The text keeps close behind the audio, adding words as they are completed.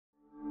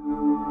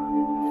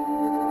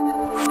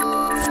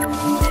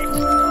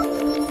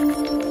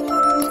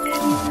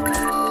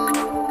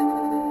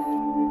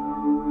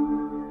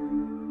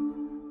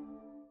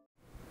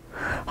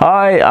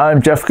Hi,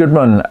 I'm Jeff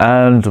Goodman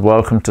and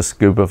welcome to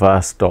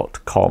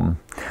Scubaverse.com.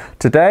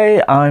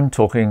 Today I'm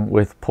talking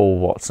with Paul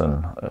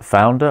Watson,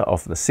 founder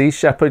of the Sea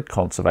Shepherd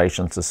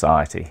Conservation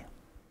Society.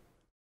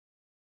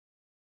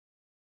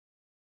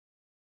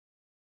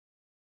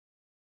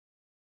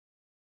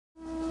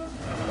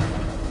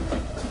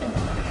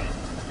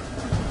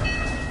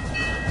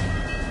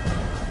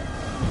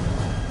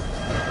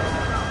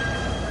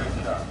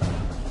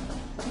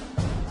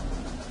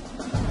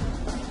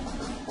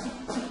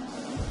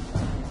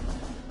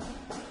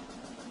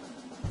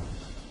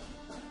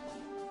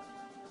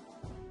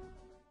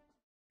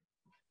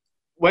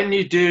 When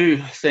you do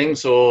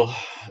things or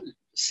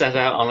set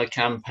out on a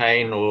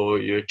campaign or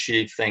you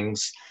achieve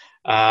things,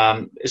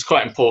 it's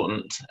quite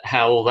important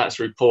how all that's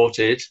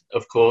reported,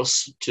 of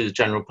course, to the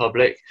general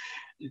public.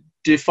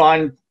 Do you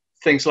find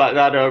things like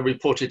that are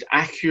reported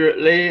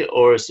accurately,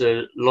 or is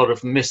there a lot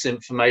of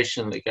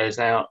misinformation that goes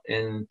out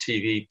in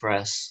TV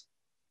press?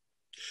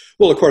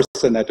 Well, of course,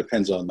 then that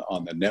depends on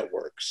the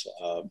networks.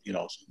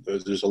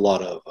 There's a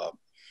lot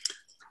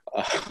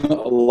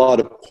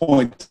of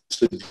points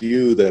of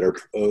view that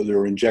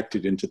are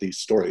injected into these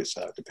stories,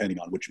 depending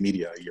on which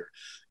media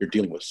you're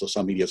dealing with. So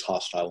some media is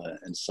hostile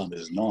and some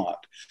is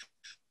not,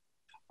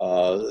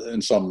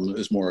 and some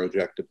is more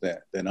objective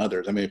than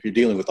others. I mean, if you're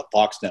dealing with the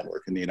Fox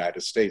network in the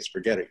United States,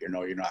 forget it.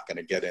 You're not going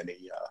to get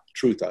any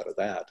truth out of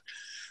that.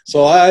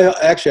 So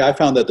I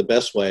found that the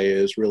best way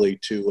is really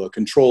to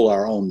control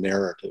our own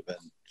narrative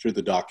and through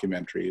the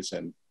documentaries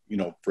and,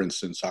 for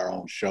instance, our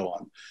own show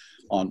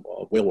on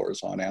Whale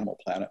Wars on Animal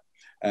Planet.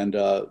 And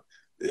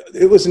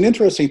it was an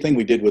interesting thing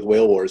we did with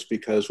Whale Wars,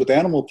 because with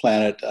Animal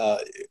Planet,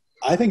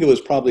 I think it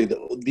was probably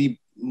the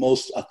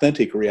most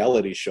authentic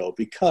reality show,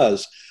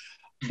 because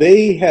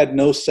they had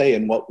no say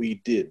in what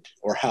we did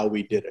or how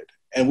we did it.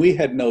 And we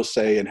had no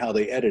say in how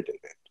they edited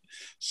it.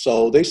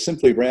 So they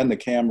simply ran the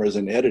cameras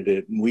and edited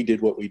it, and we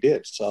did what we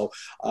did. So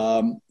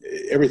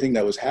everything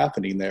that was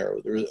happening there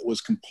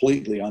was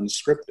completely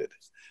unscripted.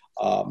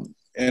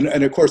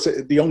 And of course,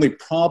 the only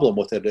problem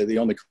with it, the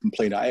only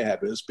complaint I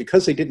have, is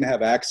because they didn't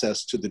have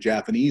access to the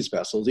Japanese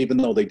vessels, even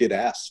though they did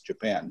ask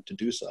Japan to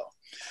do so.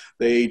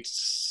 They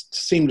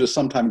seemed to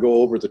sometimes go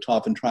over the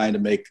top in trying to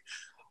make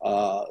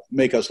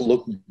us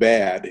look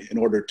bad in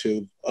order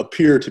to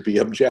appear to be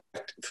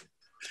objective.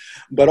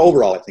 But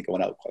overall, I think it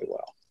went out quite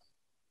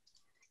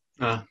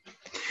well.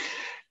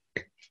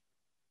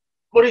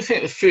 What do you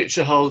think the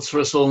future holds for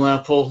us all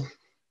now, Paul,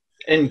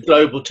 in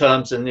global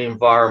terms, in the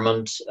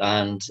environment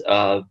and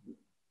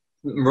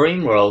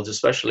marine world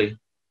especially?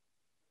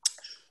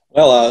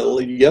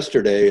 Well,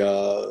 yesterday,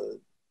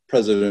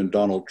 President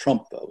Donald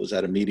Trump was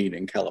at a meeting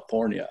in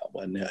California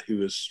when they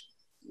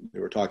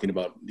were talking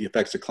about the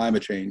effects of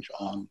climate change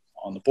on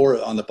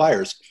the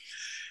fires.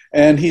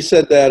 And he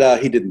said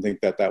that he didn't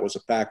think that was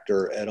a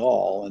factor at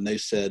all. And they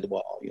said,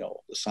 well,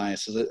 the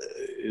science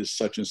is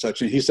such and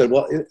such. And he said,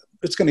 well,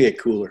 it's going to get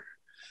cooler.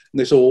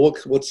 And they said, well,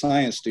 what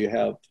science do you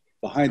have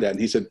behind that? And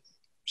he said,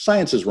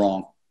 science is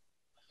wrong.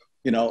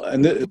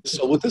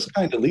 So with this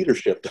kind of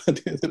leadership,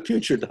 the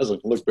future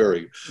doesn't look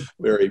very,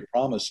 very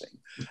promising.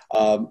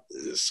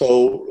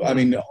 So, I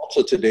mean,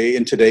 also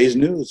in today's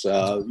news,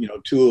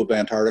 two of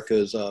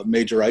Antarctica's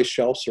major ice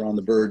shelves are on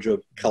the verge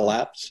of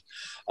collapse.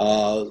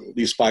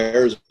 These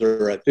fires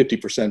are at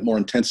 50% more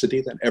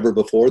intensity than ever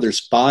before.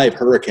 There's 5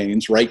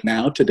 hurricanes right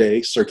now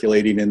today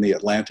circulating in the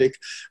Atlantic.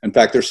 In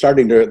fact, they're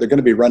going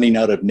to be running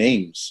out of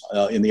names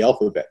in the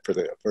alphabet for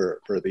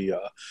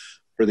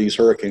these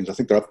hurricanes. I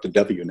think they're up to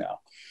W now.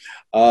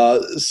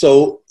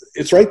 So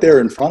it's right there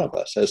in front of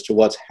us as to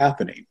what's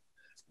happening,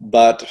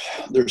 but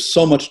there's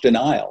so much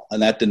denial,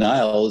 and that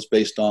denial is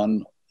based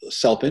on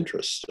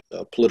self-interest,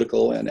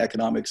 political and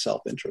economic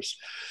self-interest.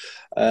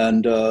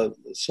 And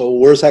so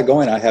where's that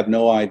going? I have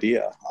no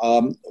idea.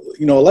 A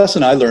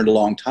lesson I learned a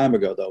long time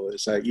ago, though,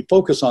 is that you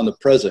focus on the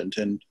present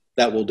and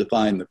that will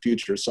define the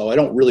future. So I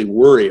don't really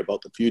worry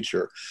about the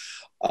future.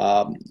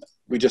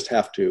 We just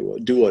have to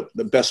do it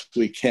the best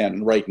we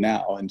can right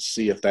now and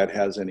see if that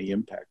has any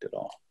impact at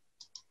all.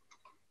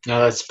 No,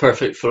 that's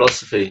perfect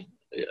philosophy.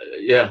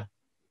 Yeah,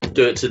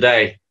 do it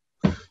today.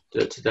 Do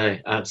it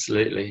today,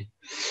 absolutely.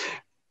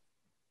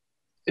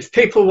 If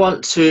people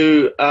want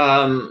to,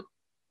 because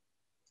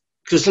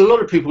a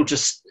lot of people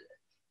just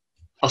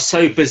are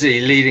so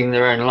busy leading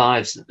their own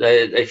lives that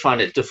they find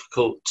it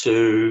difficult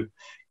to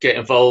get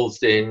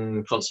involved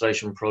in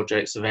conservation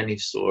projects of any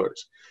sort.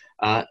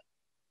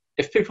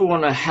 If people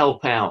want to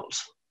help out,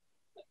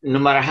 no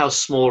matter how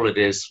small it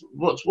is,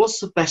 what's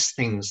the best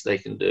things they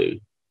can do?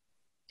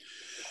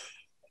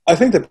 I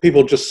think that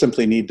people just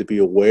simply need to be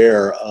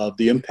aware of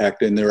the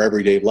impact in their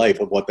everyday life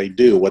of what they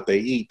do, what they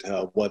eat,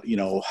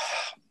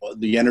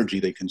 the energy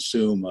they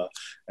consume,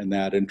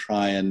 and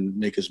try and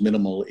make as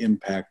minimal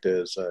impact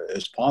as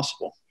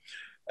possible.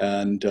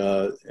 And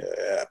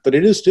but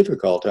it is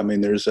difficult. I mean,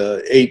 there's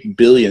 8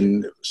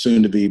 billion,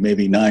 soon to be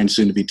maybe 9,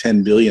 soon to be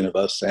 10 billion of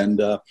us,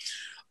 and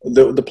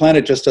the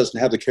planet just doesn't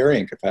have the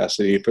carrying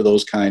capacity for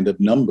those kind of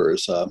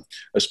numbers,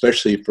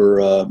 especially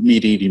for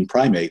meat-eating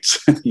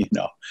primates.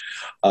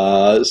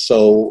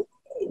 So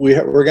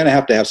we're going to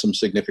have some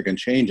significant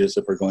changes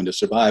if we're going to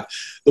survive.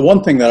 The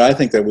one thing that I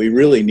think that we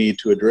really need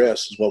to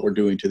address is what we're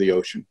doing to the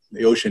ocean.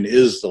 The ocean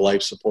is the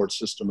life support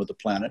system of the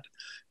planet.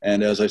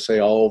 And as I say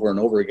all over and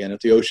over again, if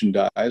the ocean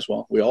dies,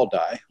 well, we all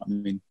die. I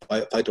mean,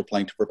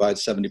 phytoplankton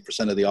provides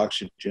 70% of the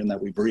oxygen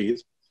that we breathe.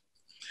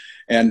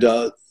 And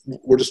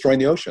we're destroying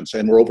the oceans,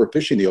 and we're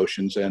overfishing the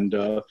oceans. And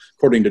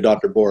according to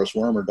Dr. Boris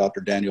Worm,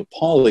 Dr. Daniel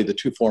Pauly, the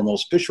two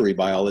foremost fishery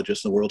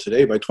biologists in the world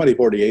today, by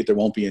 2048, there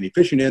won't be any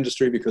fishing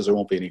industry because there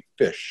won't be any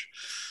fish.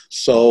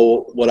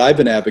 So what I've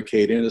been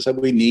advocating is that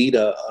we need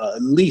at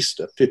least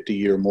a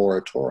 50-year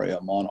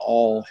moratorium on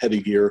all heavy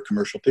gear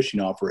commercial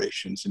fishing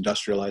operations,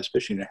 industrialized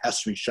fishing. It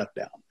has to be shut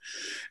down.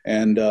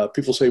 And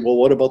people say, well,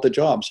 what about the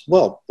jobs?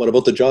 Well, what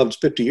about the jobs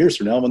 50 years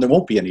from now when there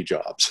won't be any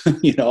jobs?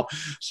 You know,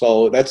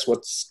 so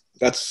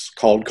that's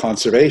called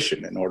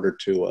conservation in order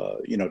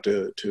to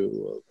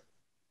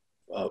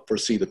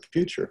foresee the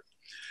future.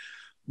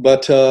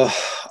 But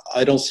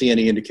I don't see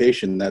any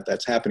indication that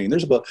that's happening.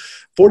 There's about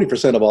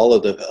 40% of all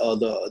of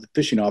the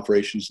fishing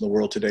operations in the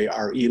world today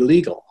are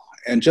illegal.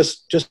 And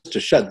just to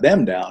shut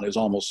them down is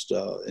almost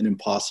an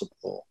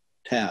impossible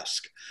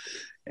task.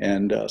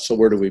 And so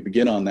where do we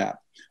begin on that?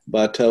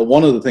 But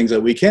one of the things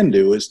that we can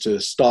do is to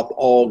stop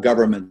all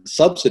government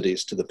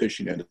subsidies to the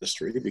fishing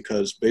industry,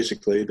 because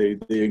basically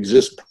they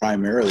exist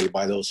primarily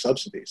by those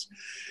subsidies.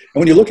 And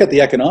when you look at the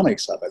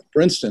economics of it,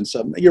 for instance,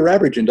 your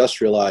average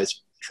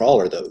industrialized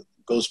trawler that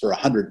goes for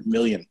 100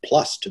 million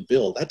plus to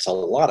build, that's a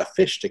lot of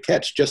fish to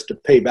catch just to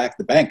pay back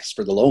the banks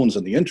for the loans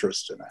and the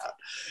interest in that.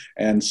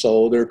 And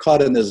so they're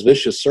caught in this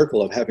vicious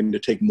circle of having to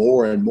take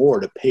more and more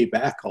to pay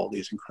back all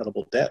these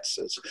incredible debts.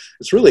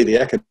 It's really the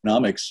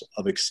economics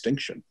of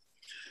extinction.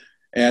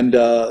 And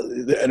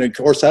of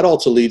course, that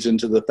also leads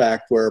into the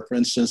fact where, for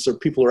instance,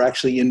 people are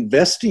actually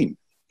investing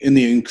in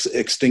the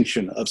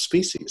extinction of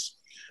species.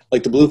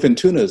 Like the bluefin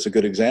tuna is a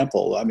good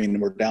example. I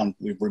mean,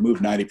 we've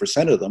removed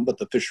 90% of them, but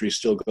the fishery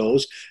still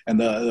goes.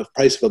 And the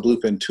price of a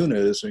bluefin tuna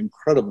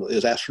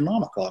is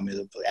astronomical. I mean,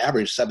 the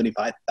average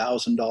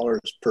 $75,000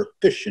 per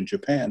fish in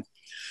Japan.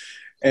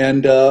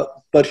 And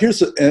but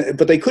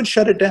they could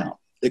shut it down.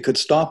 They could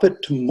stop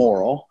it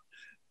tomorrow,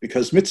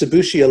 because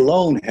Mitsubishi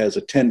alone has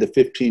a 10 to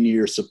 15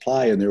 year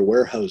supply in their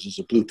warehouses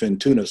of bluefin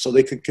tuna. So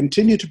they could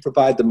continue to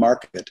provide the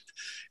market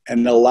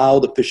and allow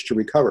the fish to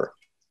recover.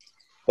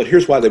 But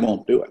here's why they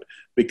won't do it.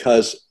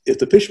 Because if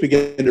the fish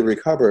begin to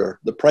recover,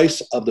 the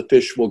price of the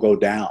fish will go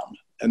down.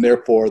 And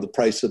therefore, the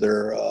price of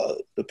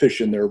the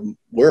fish in their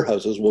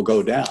warehouses will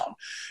go down.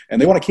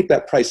 And they want to keep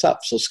that price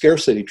up. So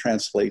scarcity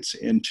translates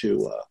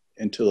into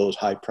those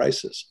high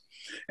prices.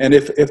 And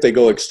if they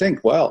go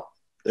extinct, well,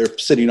 they're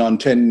sitting on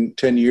 10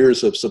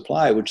 years of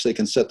supply, which they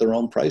can set their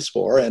own price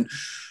for. And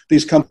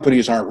these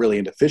companies aren't really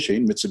into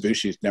fishing.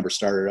 Mitsubishi's never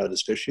started out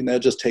as fishing. They'll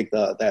just take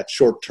that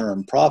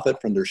short-term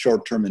profit from their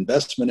short-term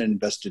investment and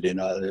invest it in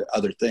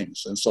other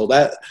things. And so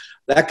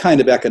that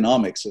kind of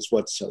economics is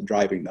what's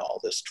driving all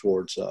this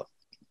towards the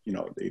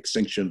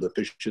extinction of the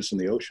fishes in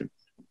the ocean.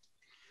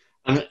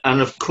 And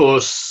of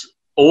course,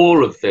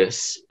 all of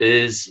this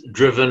is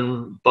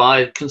driven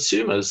by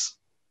consumers.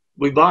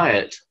 We buy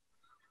it.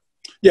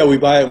 Yeah, we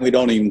buy it and we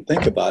don't even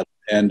think about it.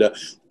 And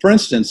for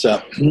instance,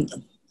 again,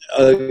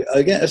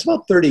 it's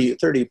about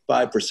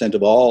 35%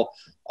 of all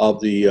of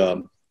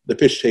the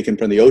fish taken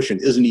from the ocean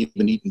isn't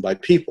even eaten by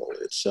people.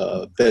 It's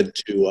fed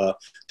to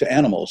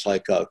animals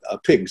like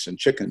pigs and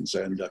chickens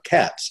and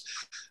cats.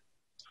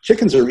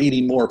 Chickens are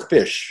eating more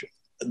fish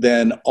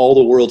than all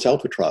the world's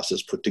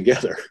albatrosses put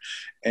together.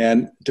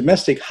 And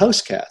domestic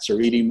house cats are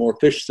eating more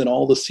fish than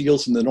all the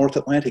seals in the North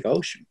Atlantic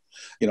Ocean.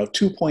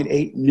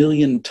 2.8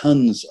 million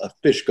tons of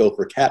fish go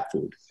for cat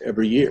food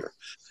every year.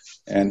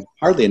 And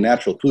hardly a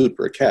natural food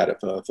for a cat.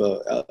 If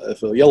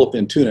a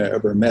yellowfin tuna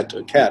ever met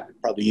a cat,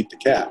 it'd probably eat the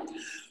cat.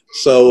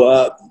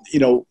 So,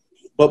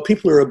 but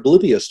people are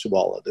oblivious to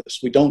all of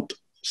this. We don't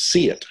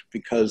see it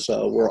because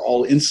we're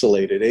all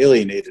insulated,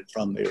 alienated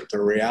from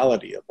the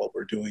reality of what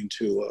we're doing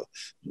to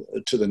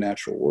the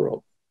natural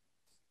world.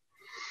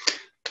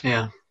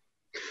 Yeah.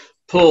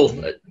 Paul,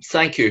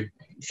 thank you.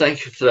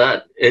 Thank you for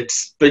that.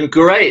 It's been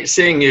great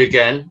seeing you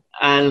again.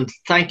 And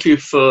thank you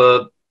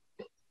for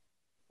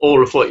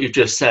all of what you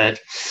just said.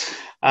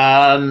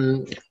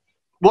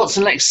 What's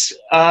the next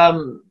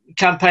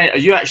campaign? Are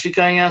you actually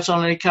going out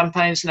on any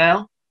campaigns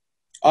now?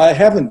 I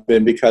haven't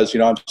been because,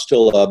 I'm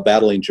still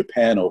battling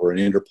Japan over an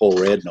Interpol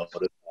Red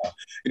Notice.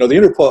 The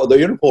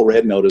Interpol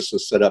Red Notice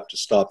was set up to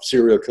stop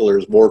serial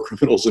killers, war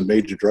criminals, and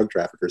major drug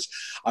traffickers.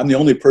 I'm the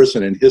only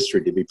person in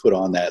history to be put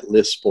on that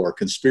list for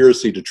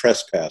conspiracy to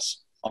trespass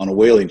on a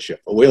whaling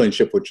ship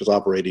which was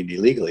operating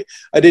illegally.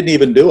 I didn't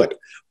even do it,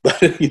 but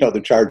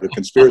they're charged with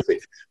conspiracy.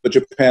 But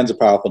Japan's a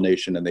powerful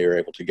nation, and they were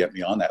able to get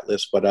me on that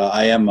list. But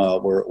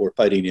we're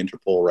fighting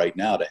Interpol right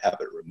now to have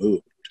it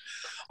removed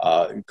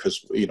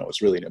because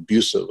it's really an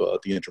abuse of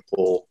the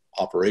Interpol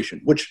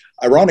operation, which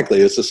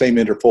ironically is the same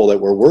Interpol that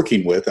we're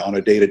working with on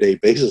a day-to-day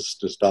basis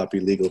to stop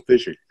illegal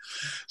fishing.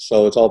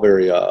 So it's all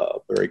very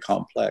very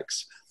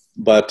complex.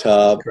 But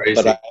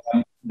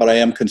I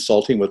am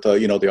consulting with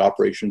the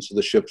operations of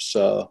the ships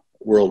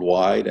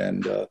worldwide,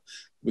 and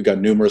we got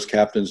numerous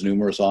captains,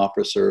 numerous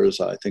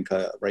officers. I think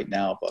right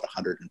now about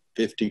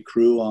 150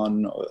 crew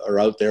are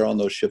out there on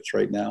those ships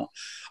right now.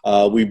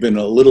 We've been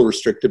a little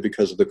restricted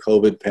because of the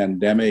COVID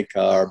pandemic.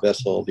 Our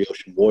vessel, the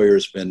Ocean Warrior,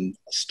 has been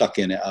stuck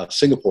in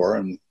Singapore,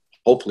 and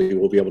hopefully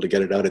we'll be able to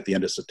get it out at the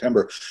end of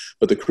September.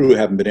 But the crew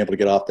haven't been able to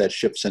get off that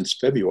ship since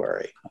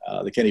February.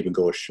 They can't even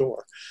go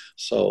ashore.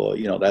 So,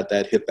 you know,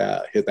 that hit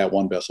that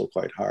one vessel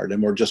quite hard.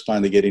 And we're just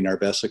finally getting our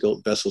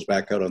vessels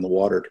back out on the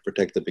water to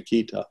protect the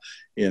Paquita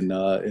in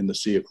the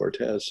Sea of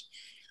Cortez.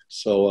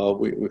 So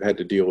we've had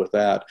to deal with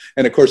that.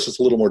 And of course, it's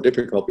a little more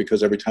difficult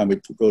because every time we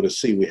go to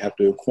sea, we have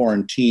to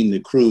quarantine the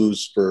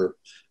crews for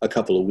a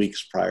couple of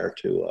weeks prior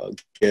to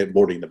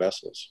boarding the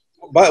vessels.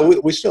 But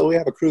we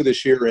have a crew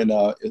this year in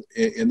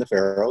the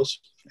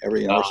Faroes.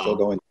 We're still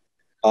going.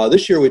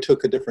 This year we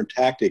took a different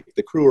tactic.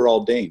 The crew are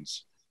all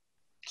Danes,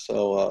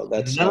 so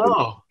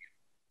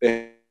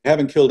they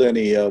haven't killed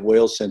any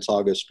whales since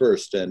August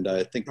 1st, and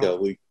I think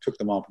we took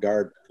them off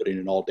guard putting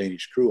an all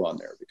Danish crew on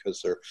there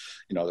because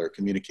they're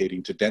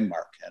communicating to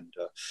Denmark,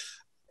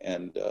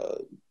 and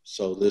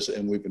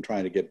we've been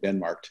trying to get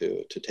Denmark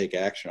to take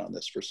action on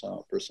this for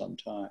some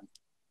time.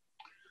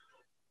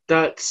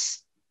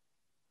 That's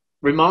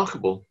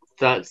remarkable.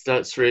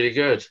 That's really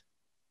good.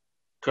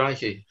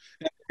 Crikey.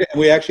 And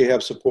we actually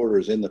have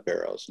supporters in the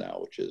Faroes now,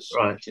 which is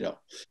right.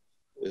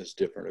 Is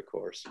different, of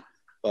course.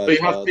 But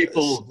you have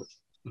people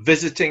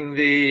visiting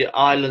the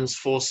islands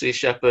for Sea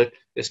Shepherd.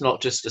 It's not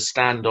just a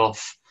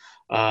standoff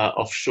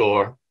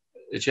offshore.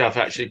 Did you have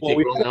actually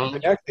people on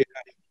the island?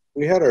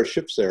 We had our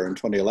ships there in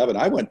 2011.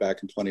 I went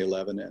back in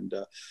 2011,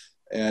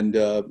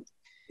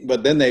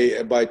 but then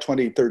by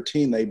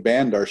 2013 they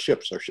banned our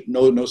ships.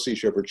 No Sea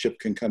Shepherd ship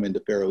can come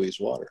into Faroese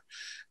water.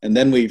 And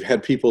then we've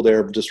had people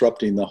there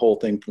disrupting the whole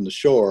thing from the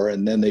shore.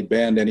 And then they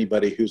banned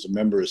anybody who's a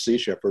member of Sea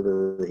Shepherd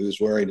or who's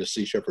wearing a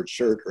Sea Shepherd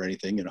shirt or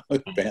anything.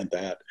 Banned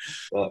that.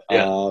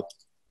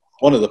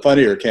 One of the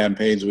funnier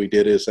campaigns we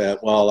did is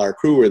that while our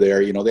crew were there,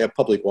 they have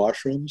public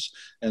washrooms,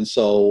 and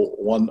so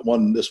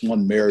this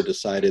one mayor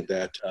decided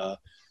that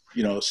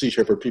Sea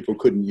Shepherd people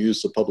couldn't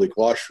use the public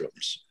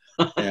washrooms.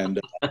 And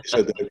he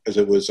said that because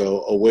it was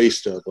a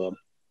waste of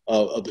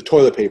the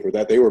toilet paper,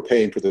 that they were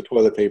paying for the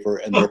toilet paper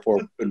and therefore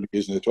couldn't be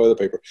using the toilet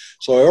paper.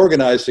 So I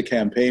organized a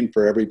campaign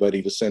for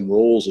everybody to send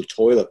rolls of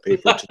toilet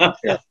paper to the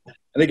mayor.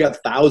 And they got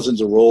thousands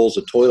of rolls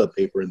of toilet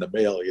paper in the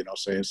mail,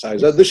 saying,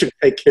 this should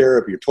take care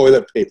of your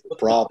toilet paper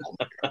problem.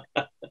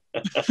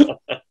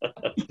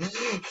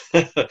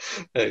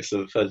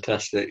 Excellent,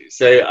 fantastic.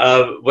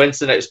 So when's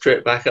the next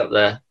trip back up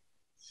there?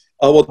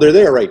 Well, they're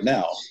there right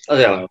now. Oh,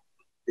 they are.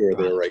 They're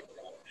there right now.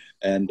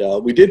 And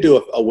we did do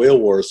a Whale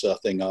Wars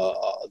thing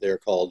there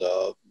called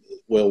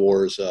Whale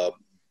Wars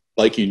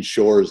Viking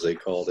Shores, they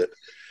called it.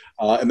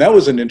 And that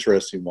was an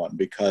interesting one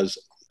because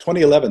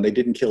 2011, they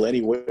didn't kill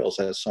any whales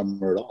that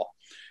summer at all.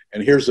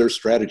 And here's their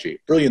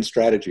strategy, brilliant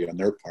strategy on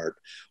their part,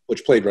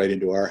 which played right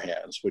into our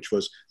hands, which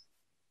was,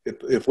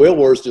 if Whale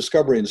Wars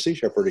Discovery and Sea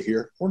Shepherd are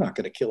here, we're not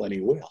going to kill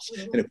any whales.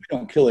 And if we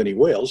don't kill any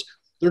whales,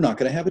 they're not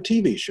going to have a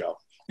TV show.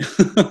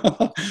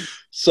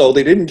 So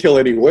they didn't kill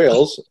any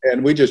whales,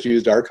 and we just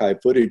used archive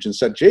footage and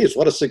said, geez,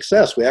 what a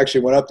success. We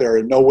actually went up there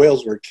and no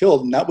whales were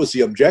killed, and that was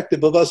the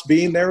objective of us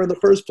being there in the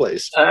first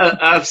place.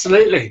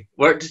 Absolutely.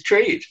 Worked a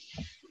treat.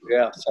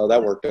 Yeah, so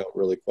that worked out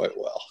really quite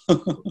well.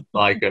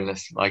 My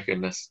goodness.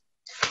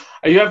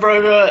 Are you ever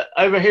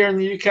over here in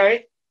the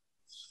UK?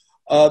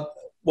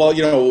 Well,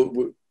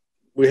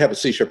 we have a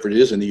Sea Shepherd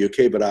in the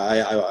UK, but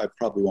I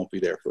probably won't be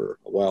there for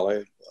a while.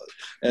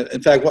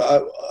 In fact,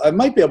 I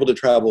might be able to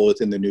travel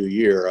within the new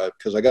year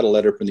because I got a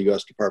letter from the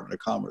U.S. Department of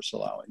Commerce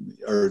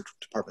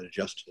Department of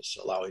Justice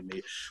allowing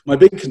me. My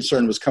big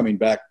concern was coming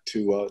back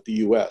to the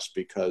U.S.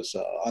 because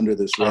under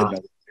this red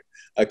note,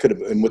 I could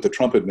have, and with the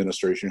Trump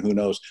administration, who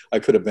knows, I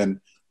could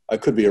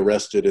be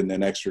arrested and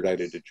then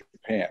extradited to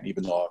Japan,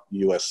 even though I'm a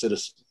U.S.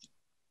 citizen.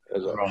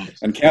 Right.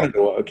 And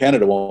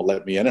Canada won't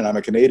let me in, and I'm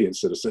a Canadian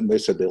citizen. They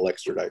said they'll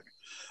extradite me.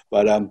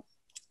 But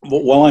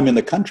while I'm in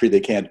the country, they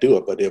can't do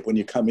it. But when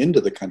you come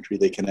into the country,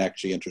 they can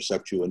actually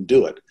intercept you and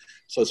do it.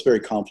 So it's a very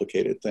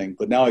complicated thing.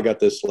 But now I got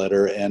this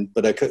letter,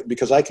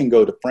 because I can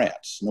go to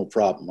France, no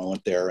problem. I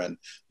went there and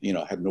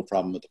had no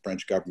problem with the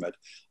French government.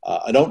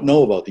 I don't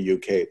know about the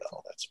UK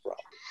though. That's the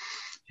problem.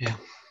 Yeah,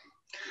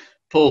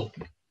 Paul,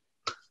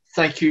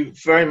 thank you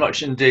very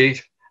much indeed.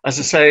 As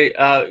I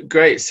say,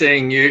 great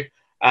seeing you,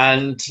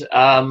 and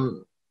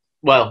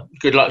well,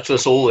 good luck to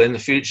us all in the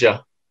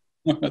future.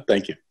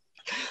 Thank you.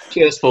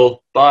 Cheers,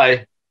 Paul.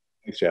 Bye.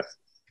 Thanks, Jeff.